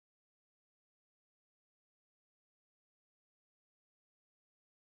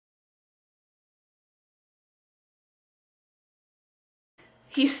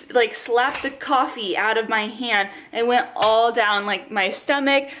he like slapped the coffee out of my hand and went all down like my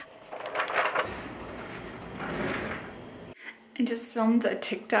stomach. I just filmed a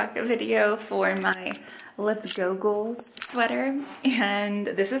TikTok video for my Let's Go Goals sweater, and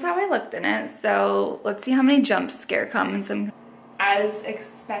this is how I looked in it. So let's see how many jump scare comments I'm. As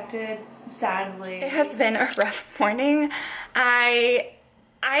expected, sadly, it has been a rough morning. I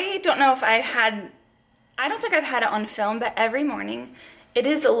don't know if I don't think I've had it on film, but every morning it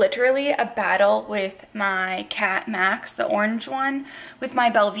is literally a battle with my cat Max, the orange one, with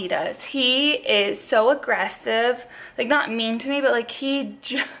my Belvitas. He is so aggressive, like not mean to me, but like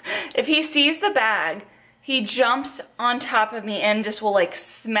if he sees the bag, he jumps on top of me and just will like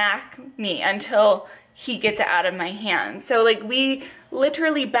smack me until he gets it out of my hands. So like we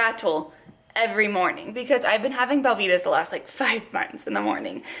literally battle every morning because I've been having Belvitas the last like 5 months in the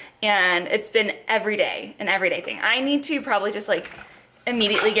morning, and it's been every day, an everyday thing. I need to probably just like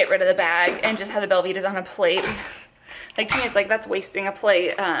immediately get rid of the bag and just have the Belvitas on a plate. Like to me it's like that's wasting a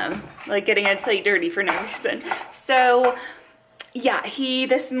plate, like getting a plate dirty for no reason. So yeah, he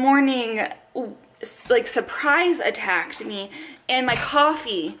this morning like surprise attacked me, and my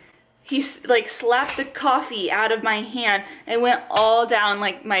coffee, he like slapped the coffee out of my hand and went all down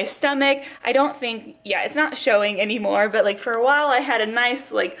like my stomach. I don't think, yeah, it's not showing anymore, but like for a while I had a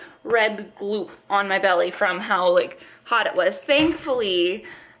nice like red gloop on my belly from how like hot it was. Thankfully,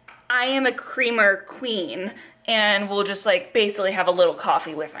 I am a creamer queen and will just like basically have a little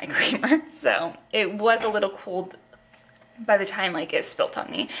coffee with my creamer. So it was a little cold by the time like it spilt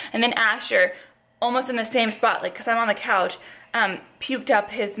on me. And then Asher, almost in the same spot, like, cause I'm on the couch, puked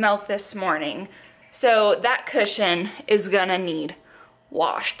up his milk this morning. So that cushion is gonna need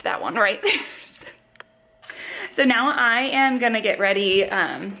washed, that one right there. So now I am gonna get ready.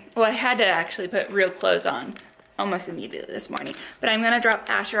 Well, I had to actually put real clothes on almost immediately this morning, but I'm gonna drop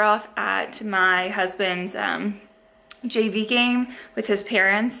Asher off at my husband's JV game with his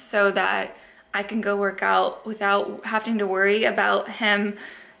parents so that I can go work out without having to worry about him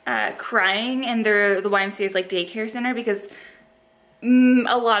crying in the YMCA's like daycare center, because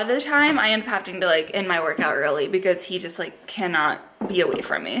a lot of the time I end up having to like end my workout early because he just like cannot be away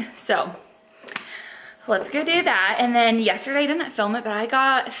from me. So let's go do that. And then yesterday I didn't film it, but I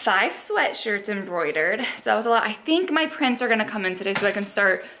got 5 sweatshirts embroidered. So that was a lot. I think my prints are gonna come in today so I can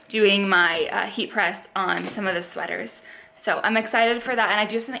start doing my heat press on some of the sweaters. So I'm excited for that. And I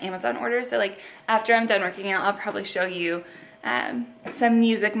do some Amazon orders. So like after I'm done working out, I'll probably show you some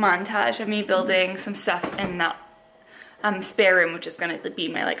music montage of me building some stuff in the spare room, which is gonna be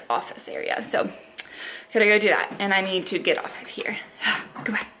my like office area. So gotta go do that. And I need to get off of here.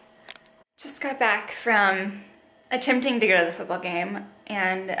 Goodbye. Just got back from attempting to go to the football game,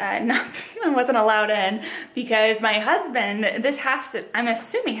 and I wasn't allowed in because my husband, I'm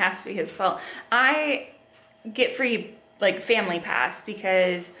assuming has to be his fault. I get free like family pass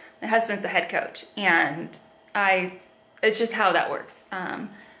because my husband's the head coach, and it's just how that works.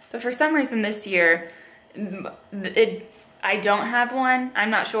 But for some reason this year, I don't have one.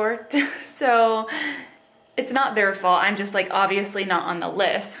 I'm not sure. So it's not their fault. I'm just like obviously not on the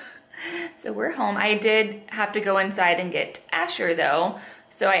list. So we're home. I did have to go inside and get Asher though.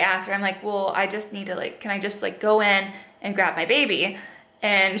 So I asked her, I'm like, well, I just need to like, can I just like go in and grab my baby?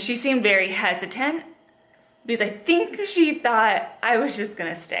 And she seemed very hesitant because I think she thought I was just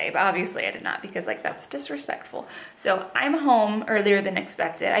gonna stay, but obviously I did not, because like that's disrespectful. So I'm home earlier than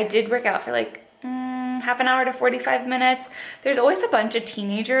expected. I did work out for like half an hour to 45 minutes. There's always a bunch of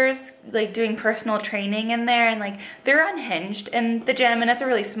teenagers like doing personal training in there, and like they're unhinged in the gym, and it's a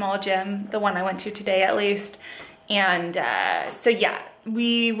really small gym, the one I went to today at least. And so yeah,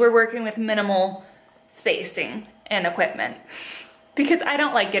 we were working with minimal spacing and equipment because I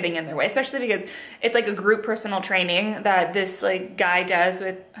don't like getting in their way, especially because it's like a group personal training that this like guy does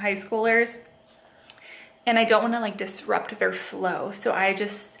with high schoolers, and I don't want to like disrupt their flow. So I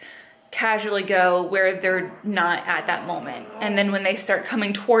just casually go where they're not at that moment. And then when they start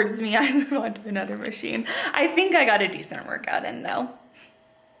coming towards me, I move on to another machine. I think I got a decent workout in though.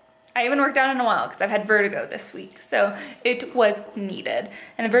 I haven't worked out in a while because I've had vertigo this week. So it was needed,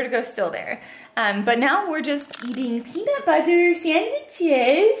 and the vertigo's still there. But now we're just eating peanut butter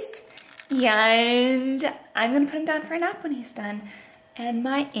sandwiches, and I'm gonna put him down for a nap when he's done. And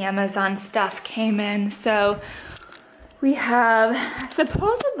my Amazon stuff came in. So we have,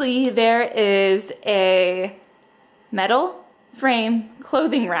 supposedly there is a metal frame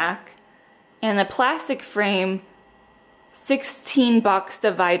clothing rack and a plastic frame 16-box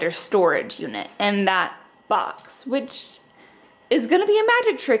divider storage unit in that box, which is gonna be a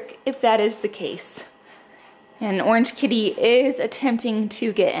magic trick if that is the case. And Orange Kitty is attempting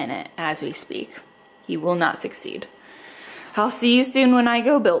to get in it as we speak. He will not succeed. I'll see you soon when I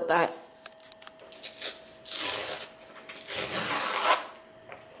go build that.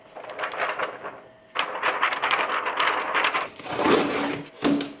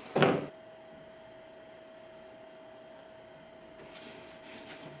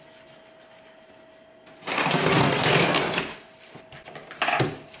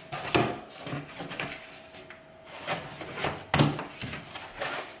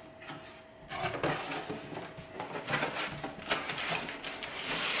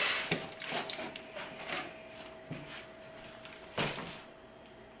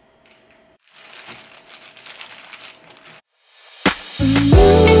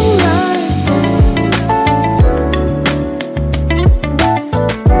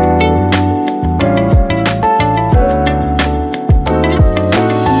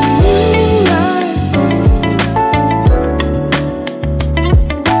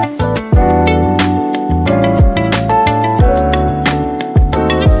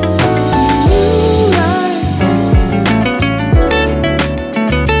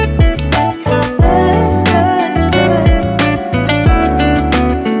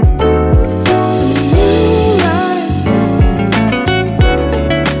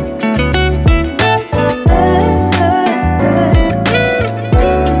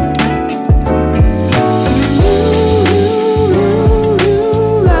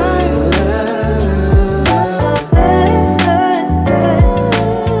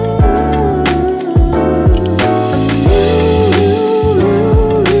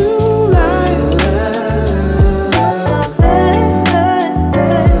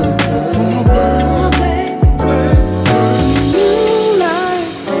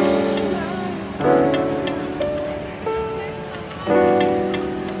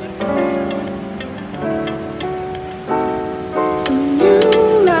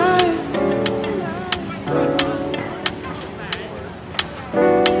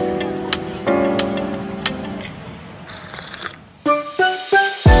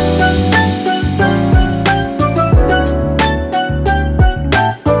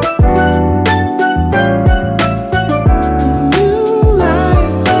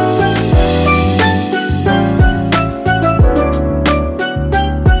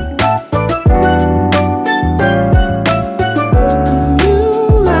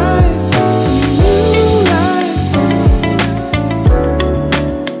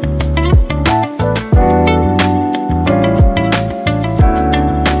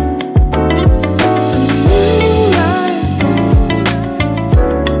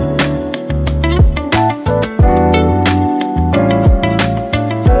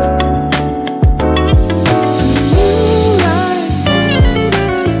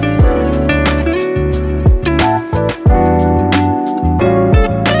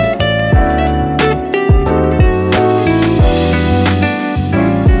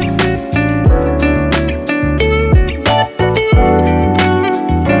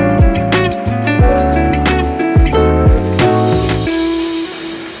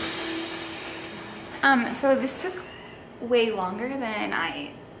 So this took way longer than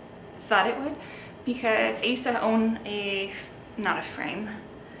I thought it would, because I used to own not a frame.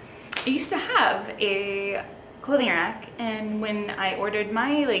 I used to have a clothing rack, and when I ordered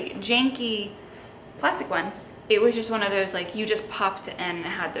my like janky plastic one, it was just one of those like you just popped in, and it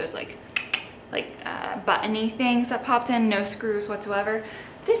had those like buttony things that popped in, no screws whatsoever.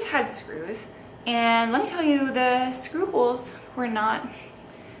 This had screws, and let me tell you, the screw holes were not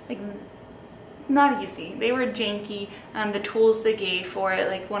easy. They were janky. The tools they gave for it,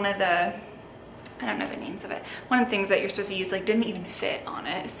 like one of the, I don't know the names of it, one of the things that you're supposed to use like didn't even fit on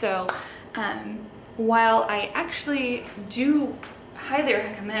it. So while I actually do highly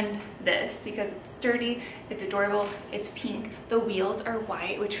recommend this because it's sturdy, it's adorable, it's pink, the wheels are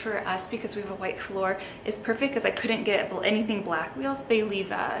white, which for us, because we have a white floor, is perfect because I couldn't get anything black wheels. They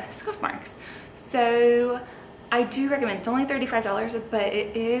leave scuff marks. So I do recommend. It's only $35, but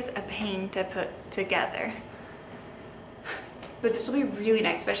it is a pain to put together. But this will be really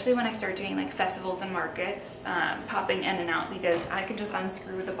nice, especially when I start doing like festivals and markets, popping in and out, because I can just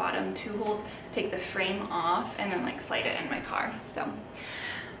unscrew the bottom two holes, take the frame off, and then like slide it in my car. So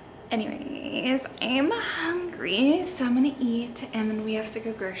anyways, I'm hungry, so I'm gonna eat, and then we have to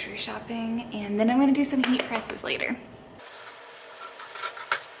go grocery shopping, and then I'm gonna do some heat presses later.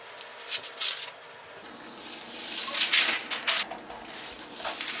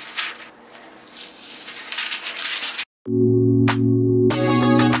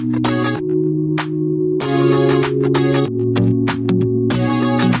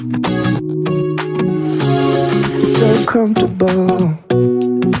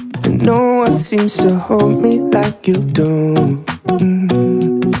 hold me like you do.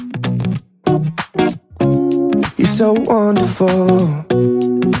 You're so wonderful.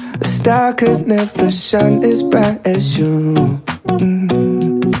 A star could never shine as bright as you.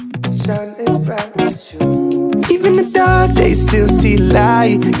 Shine as bright as you. Even the dark days still see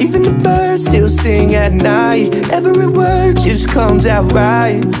light. Even the birds still sing at night. Every word just comes out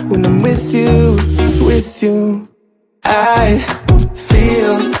right when I'm with you, with you. I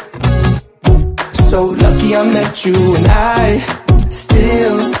feel so lucky I met you, and I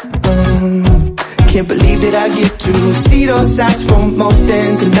still can't believe that I get to see those eyes for more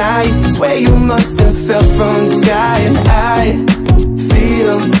than tonight. Swear you must have fell from the sky. And I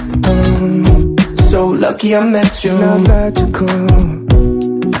feel so lucky I met you. It's not logical,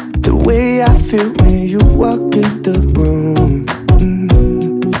 the way I feel when you walk in the room.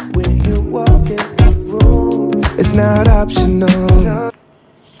 When you walk in the room, it's not optional.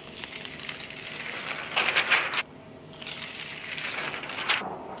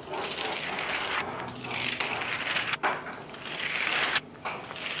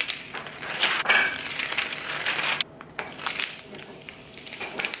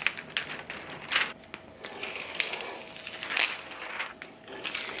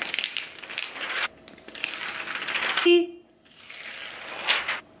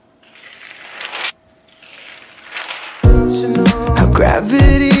 How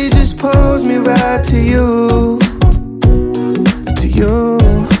gravity just pulls me right to you, to you.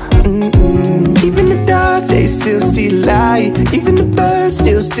 Even the dark days still see light. Even the birds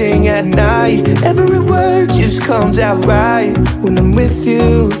still sing at night. Every word just comes out right when I'm with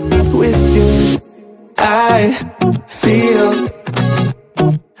you, with you. I feel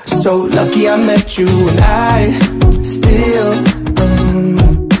so lucky I met you, and I still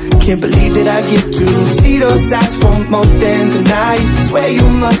can't believe that I get to see those eyes for more than tonight. Swear you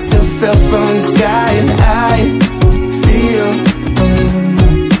must have fell from the sky. And I feel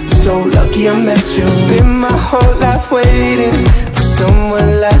so lucky I met you. Spent my whole life waiting for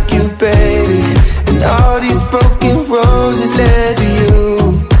someone like you, baby. And all these broken roses led to you.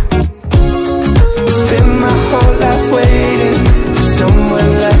 Spent my whole life waiting for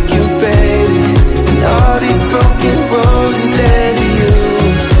someone like you, baby. And all these broken roses led to you.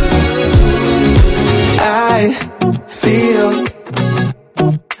 I feel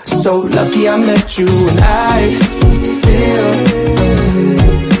so lucky I met you, and I still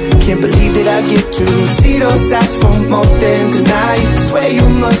can't believe that I get to see those eyes for more than tonight. Swear you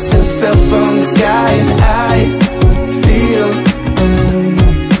must have fell from the sky. And I feel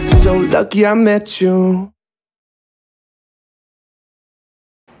so lucky I met you.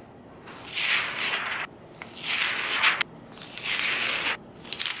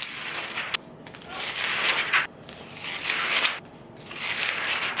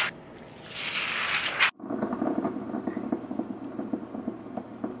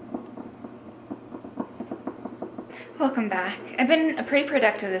 Welcome back. I've been pretty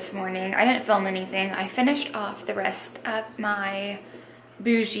productive this morning. I didn't film anything. I finished off the rest of my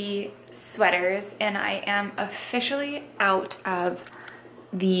bougie sweaters, and I am officially out of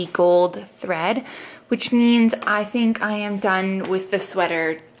the gold thread, which means I think I am done with the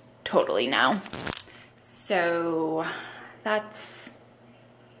sweater totally now. So that's,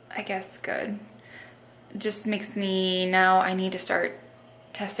 I guess, good. It just makes me, now I need to start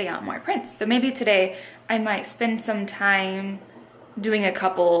testing out more prints. So maybe today I might spend some time doing a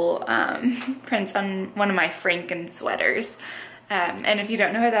couple prints on one of my Franken sweaters. And if you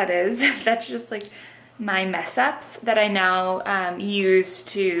don't know what that is, that's just like my mess ups that I now use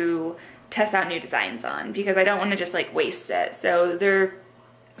to test out new designs on, because I don't want to just like waste it. So they're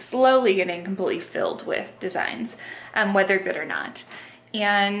slowly getting completely filled with designs, whether good or not.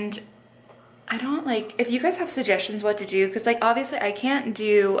 And I don't like, if you guys have suggestions what to do, because like obviously I can't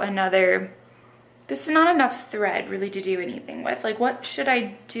do another, this is not enough thread really to do anything with. Like what should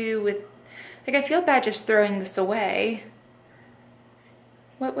I do with, like I feel bad just throwing this away.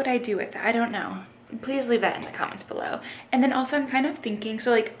 What would I do with it? I don't know. Please leave that in the comments below. And then also I'm kind of thinking, so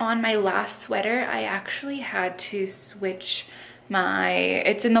like on my last sweater, I actually had to switch my,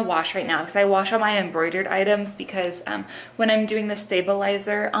 it's in the wash right now because I wash all my embroidered items, because when I'm doing the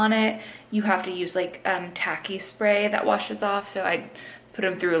stabilizer on it, you have to use like tacky spray that washes off. So I put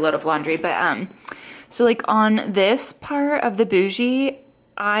them through a load of laundry. But so like on this part of the bougie,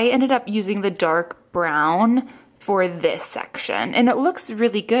 I ended up using the dark brown for this section, and it looks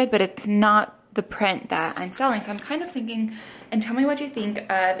really good, but it's not the print that I'm selling. So I'm kind of thinking, and tell me what you think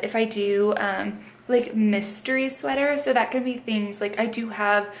of if I do like mystery sweaters. So that can be things like, I do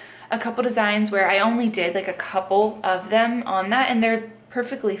have a couple designs where I only did like a couple of them on that, and they're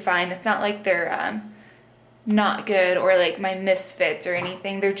perfectly fine. It's not like they're not good or like my misfits or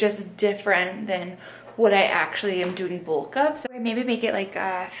anything. They're just different than what I actually am doing bulk of. So I maybe make it like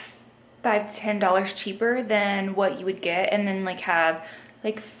 $5 to $10 cheaper than what you would get, and then like have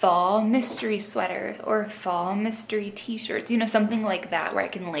like fall mystery sweaters or fall mystery t-shirts, you know, something like that where I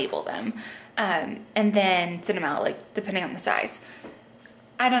can label them, and then send them out, like depending on the size.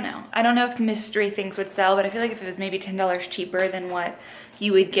 I don't know. I don't know if mystery things would sell, but I feel like if it was maybe $10 cheaper than what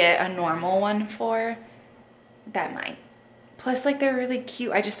you would get a normal one for, that might. Plus, like, they're really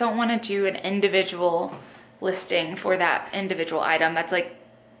cute. I just don't want to do an individual listing for that individual item that's like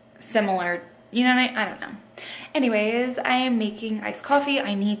similar, you know what I don't know. Anyways, I am making iced coffee.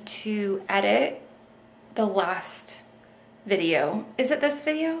 I need to edit the last video. Is it this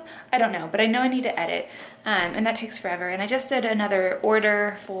video? I don't know, but I know I need to edit, and that takes forever. And I just did another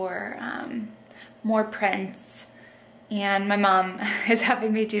order for more prints, and my mom is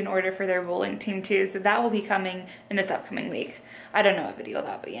having me do an order for their bowling team too, so that will be coming in this upcoming week. I don't know what video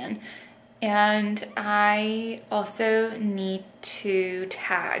that'll be in. And I also need to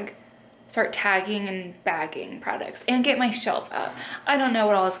start tagging and bagging products and get my shelf up. I don't know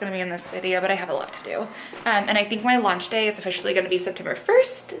what all is gonna be in this video, but I have a lot to do. And I think my launch day is officially gonna be September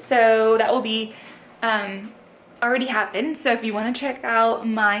 1st, so that will be already happened. So if you wanna check out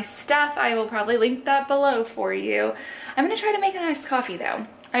my stuff, I will probably link that below for you. I'm gonna try to make an iced coffee though.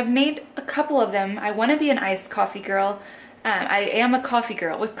 I've made a couple of them. I wanna be an iced coffee girl. I am a coffee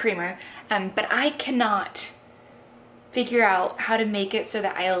girl with creamer, but I cannot figure out how to make it so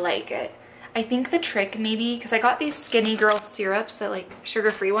that I like it. I think the trick maybe, because I got these Skinny Girl syrups, that like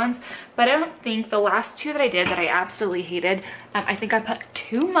sugar-free ones, but I don't think the last two that I did that I absolutely hated, I think I put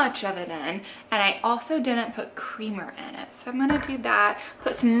too much of it in, and I also didn't put creamer in it. So I'm gonna do that,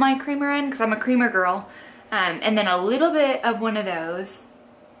 put some of my creamer in, because I'm a creamer girl, and then a little bit of one of those,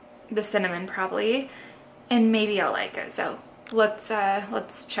 the cinnamon probably, and maybe I'll like it. So let's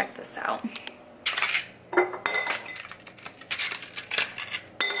check this out.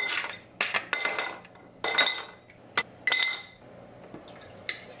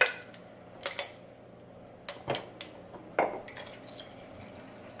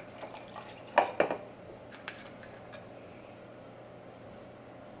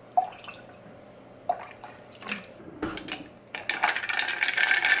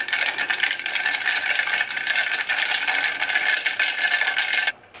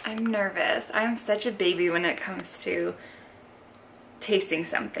 I'm nervous. I'm such a baby when it comes to tasting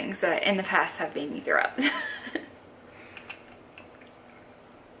some things that in the past have made me throw up.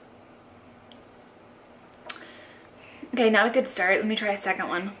 Okay, not a good start. Let me try a second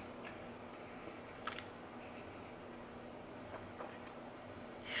one.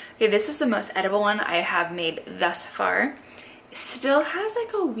 Okay, this is the most edible one I have made thus far. It still has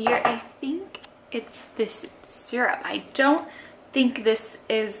like a weird, I think it's this syrup. I don't think this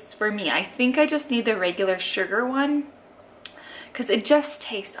is for me. I think I just need the regular sugar one because it just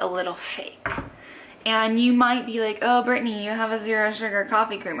tastes a little fake. And you might be like, oh, Brittany, you have a 0 sugar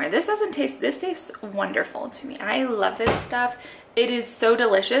coffee creamer. This doesn't taste, this tastes wonderful to me. I love this stuff. It is so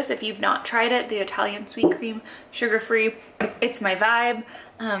delicious. If you've not tried it, the Italian sweet cream, sugar-free, it's my vibe.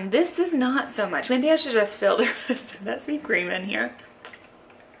 This is not so much. Maybe I should just fill the rest of that sweet cream in here.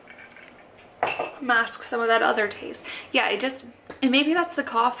 Mask some of that other taste. Yeah, and maybe that's the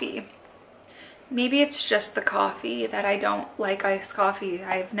coffee. Maybe it's just the coffee that I don't like iced coffee.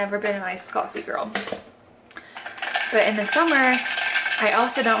 I've never been an iced coffee girl. But in the summer, I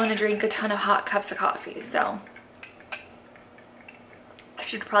also don't want to drink a ton of hot cups of coffee, so I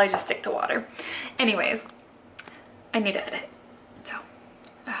should probably just stick to water. Anyways, I need to edit, so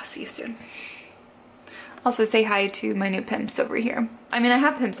I'll see you soon. Also say hi to my new pimps over here. I mean, I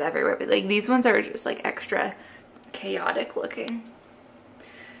have pimps everywhere, but like these ones are just like extra chaotic looking.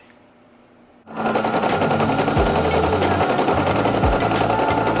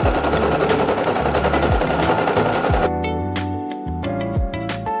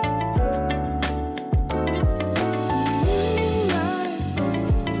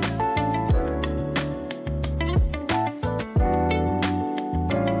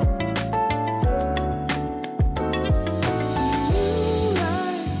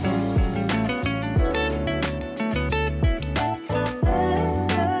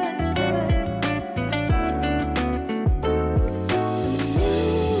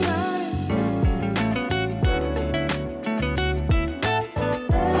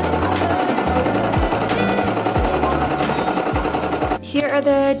 Here are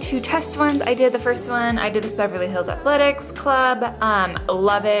the two test ones. I did the first one. I did this Beverly Hills Athletics Club.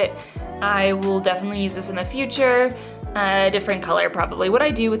 Love it. I will definitely use this in the future. A different color probably. What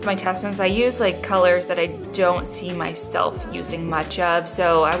I do with my test is I use like colors that I don't see myself using much of,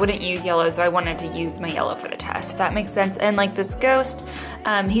 so I wouldn't use yellow, so I wanted to use my yellow for the test, if that makes sense. And like this ghost,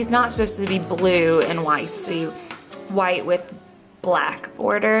 he's not supposed to be blue and white, so white with black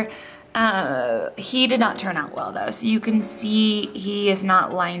border. He did not turn out well though, so you can see he is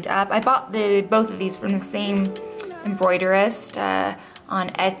not lined up. I bought both of these from the same embroiderist on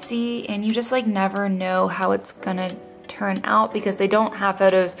Etsy, and you just like never know how it's gonna turn out because they don't have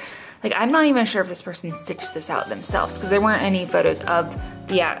photos. Like, I'm not even sure if this person stitched this out themselves because there weren't any photos of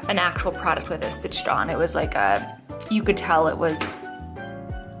an actual product with it stitched on. It was like you could tell it was,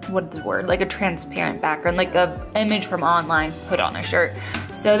 what's the word, like a transparent background, like a image from online put on a shirt.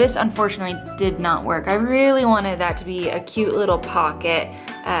 So this unfortunately did not work. I really wanted that to be a cute little pocket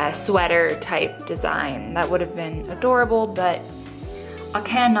sweater type design. That would have been adorable, but I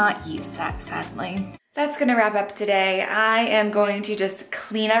cannot use that, sadly. That's gonna wrap up today. I am going to just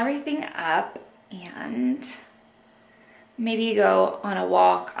clean everything up and maybe go on a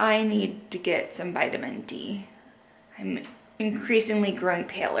walk. I need to get some vitamin D. I'm increasingly growing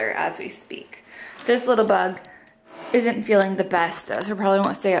paler as we speak. This little bug isn't feeling the best though, so probably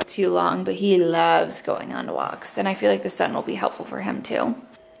won't stay up too long, but he loves going on walks, and I feel like the sun will be helpful for him too.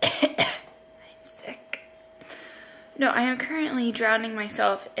 I'm sick. No, I am currently drowning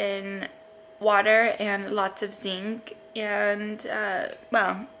myself in water and lots of zinc and,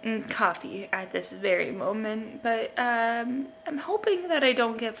 well, coffee at this very moment, but I'm hoping that I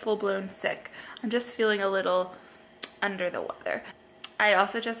don't get full-blown sick. I'm just feeling a little under the weather. I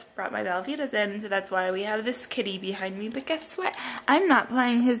also just brought my Velveeta's in, so that's why we have this kitty behind me, but guess what? I'm not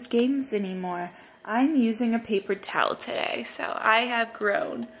playing his games anymore. I'm using a paper towel today, so I have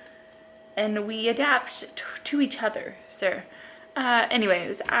grown, and we adapt to each other, sir.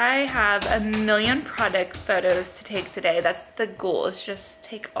 Anyways, I have a million product photos to take today. That's the goal, is just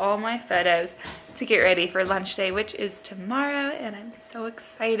take all my photos to get ready for lunch day, which is tomorrow, and I'm so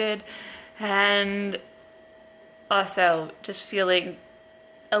excited. And also just feeling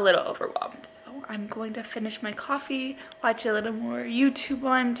a little overwhelmed. So I'm going to finish my coffee, watch a little more YouTube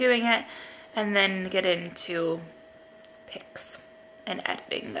while I'm doing it, and then get into pics and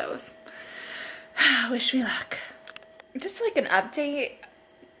editing those. Wish me luck. Just like an update,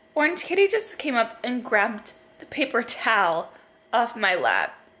 Orange Kitty just came up and grabbed the paper towel off my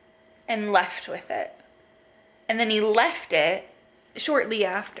lap and left with it. And then he left it shortly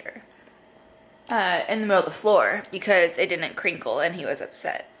after in the middle of the floor because it didn't crinkle and he was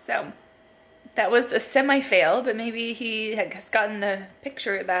upset. So that was a semi-fail, but maybe he has gotten the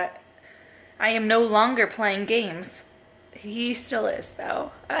picture that I am no longer playing games. He still is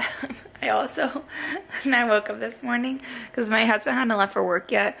though. I also, when I woke up this morning, because my husband hadn't left for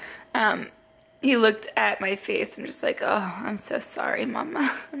work yet, he looked at my face and just like, oh, I'm so sorry,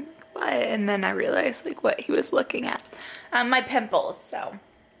 Mama. I'm like, what? And then I realized like what he was looking at. My pimples, so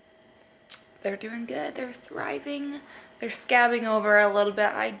they're doing good. They're thriving. They're scabbing over a little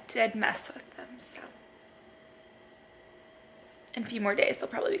bit. I did mess with them, so in a few more days they'll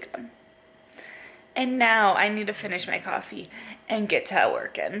probably be gone. And now I need to finish my coffee and get to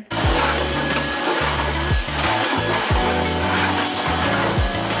working.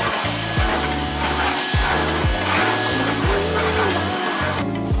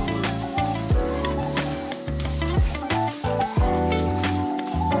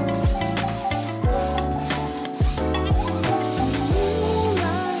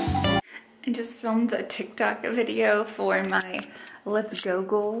 I just filmed a TikTok video for my Let's Go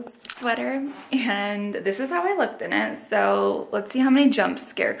Goals sweater, and this is how I looked in it. So let's see how many jump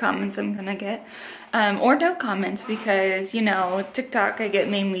scare comments I'm gonna get, or no comments, because you know, TikTok, I get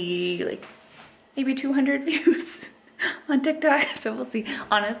maybe 200 views on TikTok, so we'll see.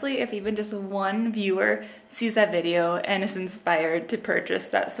 Honestly, if even just one viewer sees that video and is inspired to purchase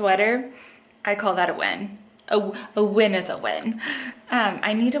that sweater, I call that a win. A win is a win.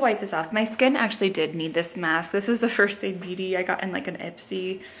 I need to wipe this off. My skin actually did need this mask. This is the First Aid Beauty I got in like an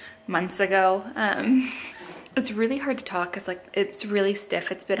Ipsy months ago. It's really hard to talk because like it's really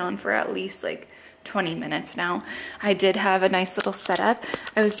stiff. It's been on for at least like 20 minutes now. I did have a nice little setup.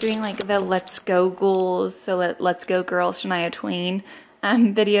 I was doing like the Let's Go Goals, so Let's Go Girls Shania Twain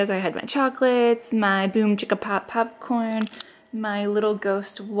videos. I had my chocolates, my Boom Chicka Pop popcorn, my little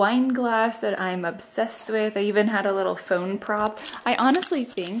ghost wine glass that I'm obsessed with. I even had a little phone prop. I honestly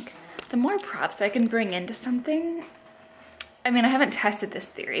think the more props I can bring into something, I mean, I haven't tested this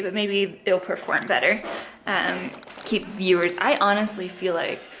theory, but maybe it'll perform better. Keep viewers. I honestly feel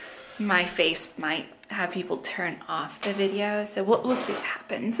like my face might have people turn off the video, so we'll see what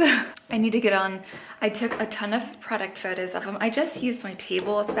happens. I need to get on. I took a ton of product photos of them. I just used my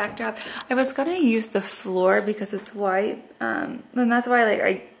table as a backdrop. I was gonna use the floor because it's white, and that's why like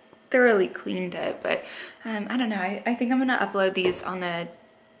I thoroughly cleaned it, but I don't know. I think I'm gonna upload these on the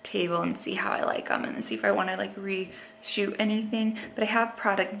table and see how I like them and see if I want to like reshoot anything. But I have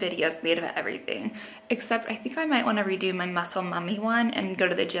product videos made of everything, except I think I might want to redo my muscle mummy one and go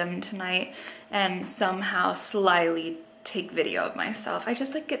to the gym tonight and somehow slyly take video of myself. I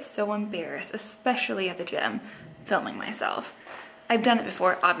just like get so embarrassed, especially at the gym, filming myself. I've done it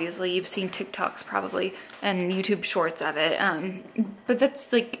before, obviously. You've seen TikToks probably and YouTube shorts of it, but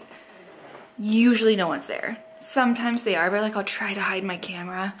that's like usually no one's there. Sometimes they are, but like I'll try to hide my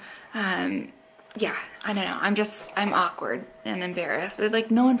camera. Yeah, I don't know. I'm awkward and embarrassed, but like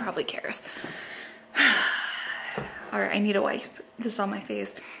no one probably cares. All right, I need to wipe this on my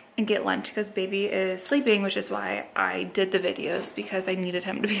face and get lunch because baby is sleeping, which is why I did the videos, because I needed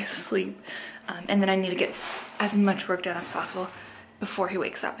him to be asleep. And then I need to get as much work done as possible before he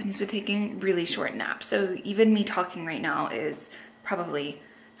wakes up. And he's been taking really short naps. So even me talking right now is probably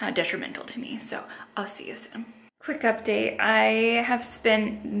detrimental to me. So I'll see you soon. Quick update. I have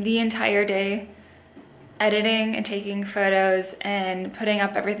spent the entire day editing and taking photos and putting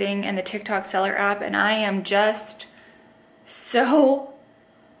up everything in the TikTok seller app, and I am just so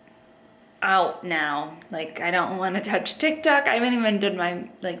out now. Like, I don't want to touch TikTok. I haven't even done my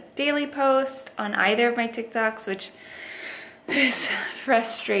like daily post on either of my TikToks, which is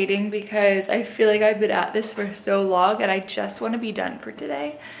frustrating because I feel like I've been at this for so long and I just want to be done for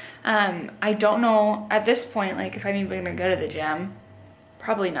today. I don't know at this point, like if I'm even gonna go to the gym.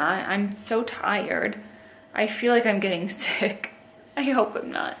 Probably not. I'm so tired. I feel like I'm getting sick. I hope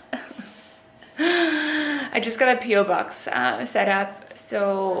I'm not. I just got a P.O. box set up,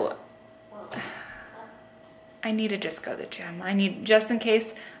 so I need to just go to the gym. I need, just in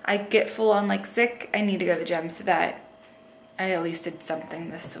case I get full on like sick, I need to go to the gym so that I at least did something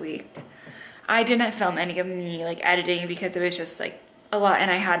this week. I didn't film any of me like editing because it was just like a lot, and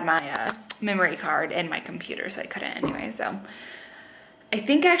I had my memory card in my computer, so I couldn't anyway. So I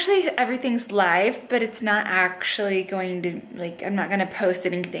think actually everything's live, but it's not actually going to, like, I'm not gonna post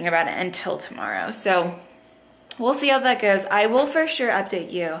anything about it until tomorrow. So we'll see how that goes. I will for sure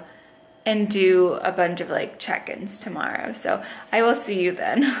update you and do a bunch of like check-ins tomorrow. So I will see you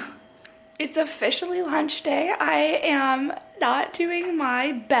then. It's officially lunch day. I am not doing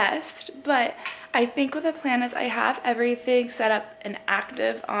my best, but I think what the plan is, I have everything set up and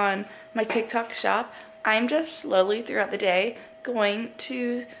active on my TikTok shop. I'm just slowly throughout the day going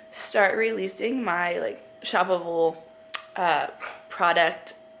to start releasing my like shoppable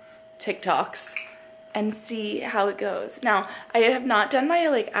product TikToks and see how it goes. Now, I have not done my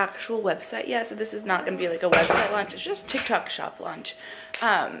like actual website yet, so this is not gonna be like a website launch, it's just TikTok shop launch.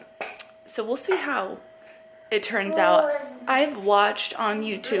 So we'll see how it turns out. I've watched on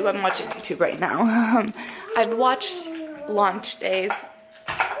YouTube, I'm watching YouTube right now. I've watched launch days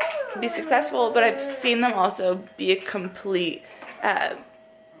be successful, but I've seen them also be a complete,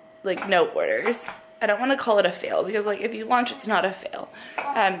 like no orders. I don't want to call it a fail because like if you launch, it's not a fail.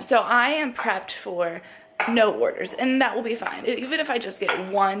 So I am prepped for no orders, and that will be fine. Even if I just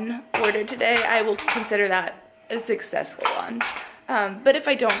get one order today, I will consider that a successful launch. But if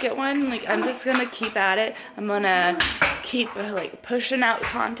I don't get one, like I'm just gonna keep at it. I'm gonna keep like pushing out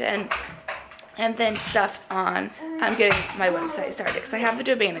content and then stuff on. I'm getting my website started because I have the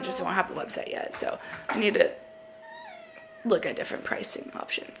domain, I just don't have the website yet. So I need to look at different pricing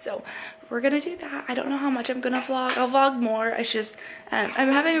options. So we're gonna do that. I don't know how much I'm gonna vlog. I'll vlog more. It's just I'm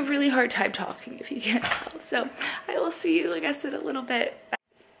having a really hard time talking, if you can't tell. So I will see you, like I said, a little bit.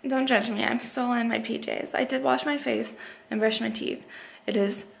 Don't judge me, I'm still in my PJs. I did wash my face and brush my teeth. It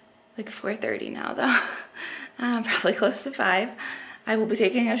is like 4:30 now though. Probably close to 5. I will be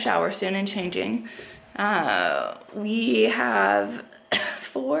taking a shower soon and changing. We have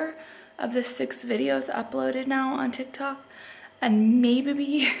 4 of the 6 videos uploaded now on TikTok, and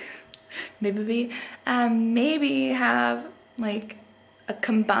maybe have like a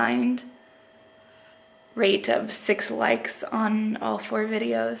combined rate of 6 likes on all 4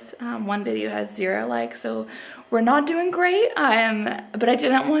 videos. One video has 0 likes, so we're not doing great. But I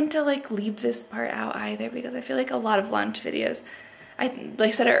didn't want to like leave this part out either because I feel like a lot of launch videos, like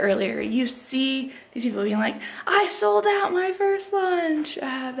I said it earlier, you see these people being like, I sold out my first launch.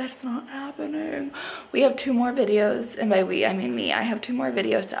 That's not happening. We have 2 more videos, and by we, I mean me. I have 2 more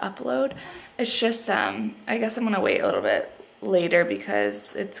videos to upload. It's just, I guess I'm gonna wait a little bit later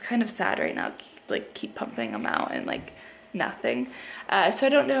because it's kind of sad right now, like keep pumping them out and like nothing. So I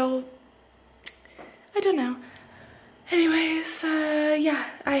don't know. Anyways, yeah,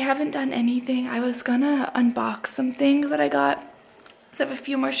 I haven't done anything. I was gonna unbox some things that I got. So I have a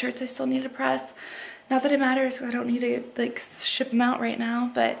few more shirts I still need to press. Not that it matters, because I don't need to like ship them out right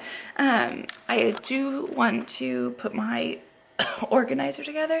now, but I do want to put my organizer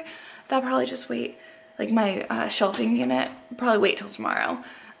together. That'll probably just wait, like my shelving unit, probably wait till tomorrow.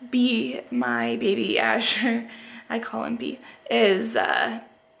 B, my baby Asher, I call him B, is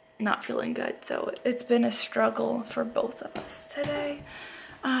not feeling good, so it's been a struggle for both of us today.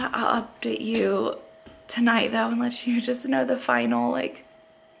 I'll update you tonight though and let you just know the final, like,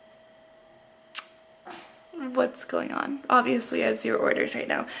 what's going on. Obviously I have 0 orders right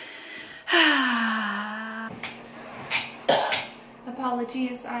now.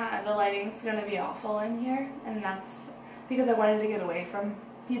 Apologies, the lighting's gonna be awful in here, and that's because I wanted to get away from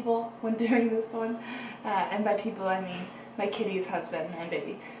people when doing this one. And by people I mean my kitty's husband and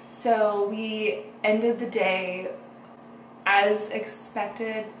baby. So we ended the day as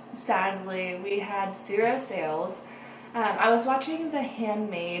expected. Sadly, we had 0 sales. I was watching The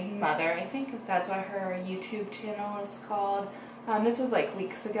Handmade Mother. I think that's what her YouTube channel is called. This was like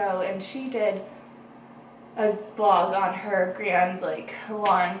weeks ago, and she did a vlog on her grand like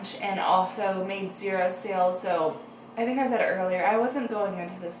launch and also made 0 sales. So I think I said earlier, I wasn't going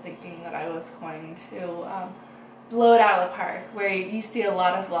into this thinking that I was going to blow it out of the park, where you see a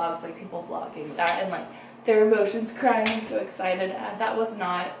lot of vlogs, like people vlogging that and like their emotions, crying and so excited. That was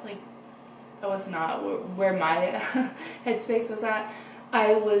not where my headspace was at.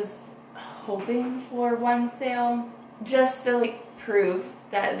 I was hoping for 1 sale just to like prove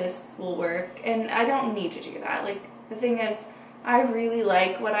that this will work, and I don't need to do that. Like, the thing is, I really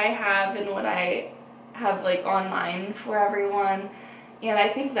like what I have and what I have like online for everyone, and I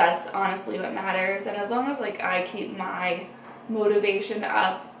think that's honestly what matters. And as long as like I keep my motivation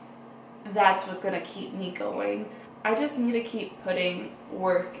up, that's what's gonna keep me going. I just need to keep putting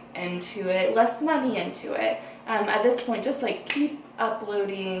work into it, less money into it. At this point, just like keep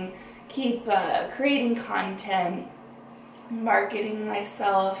uploading, keep creating content, marketing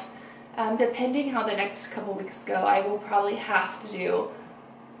myself. Depending how the next couple weeks go, I will probably have to do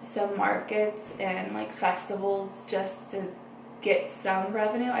some markets and like festivals just to get some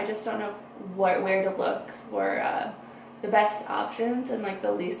revenue. I just don't know where to look for the best options and like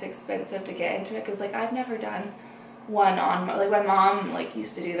the least expensive to get into it, because like I've never done one on, like my mom like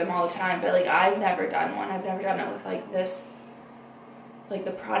used to do them all the time, but like I've never done one. I've never done it with like this, like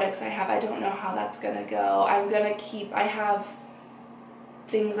the products I have. I don't know how that's gonna go. I have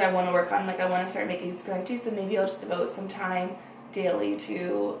things I want to work on, like I want to start making scrunchies, so maybe I'll just devote some time daily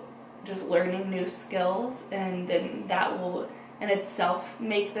to just learning new skills, and then that will in itself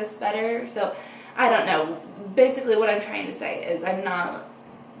make this better. So I don't know. Basically what I'm trying to say is I'm not,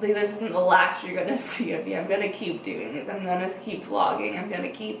 like, this isn't the last you're gonna see of me. I'm gonna keep doing this. I'm gonna keep vlogging. I'm gonna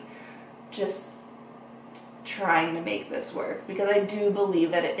keep just trying to make this work, because I do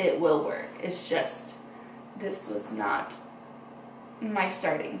believe that it will work. It's just, this was not my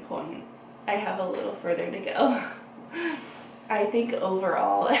starting point. I have a little further to go. I think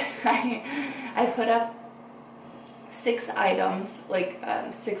overall I put up 6 items, like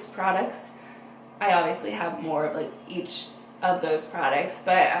 6 products. I obviously have more of like each of those products,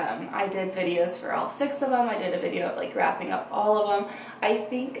 but I did videos for all 6 of them. I did a video of like wrapping up all of them. I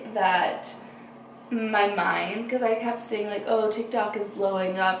think that my mind, because I kept saying like, oh, TikTok is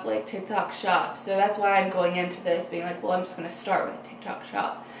blowing up, like TikTok shop, so that's why I'm going into this being like, well, I'm just going to start with a TikTok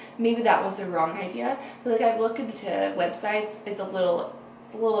shop. Maybe that was the wrong idea, but like I've looked into websites, it's a little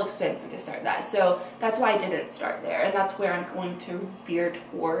expensive to start that, so that's why I didn't start there, and that's where I'm going to veer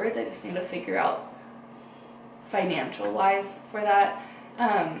towards. I just need to figure out financial wise for that.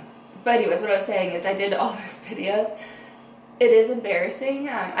 But anyways, what I was saying is I did all those videos. It is embarrassing.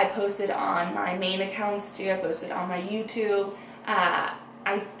 I posted on my main accounts too. I posted on my YouTube.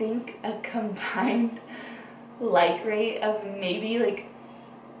 I think a combined like rate of maybe like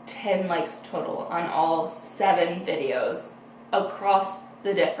 10 likes total on all 7 videos across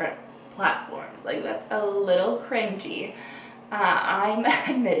the different platforms. Like, that's a little cringy. I'm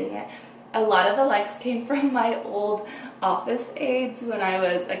admitting it. A lot of the likes came from my old office aides when I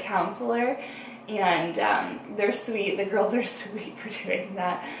was a counselor, and they're sweet. The girls are sweet for doing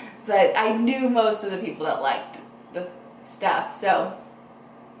that, but I knew most of the people that liked the stuff, so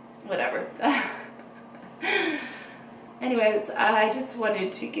whatever. Anyways, I just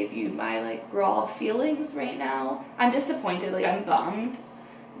wanted to give you my like raw feelings right now. I'm disappointed, like I'm bummed,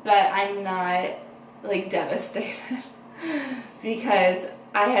 but I'm not like devastated because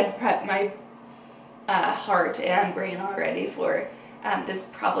I had prepped my heart and brain already for this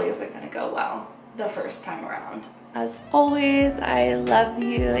probably isn't going to go well the first time around. As always, I love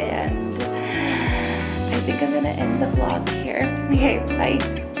you, and I think I'm going to end the vlog here. Okay,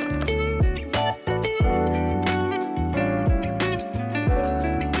 bye.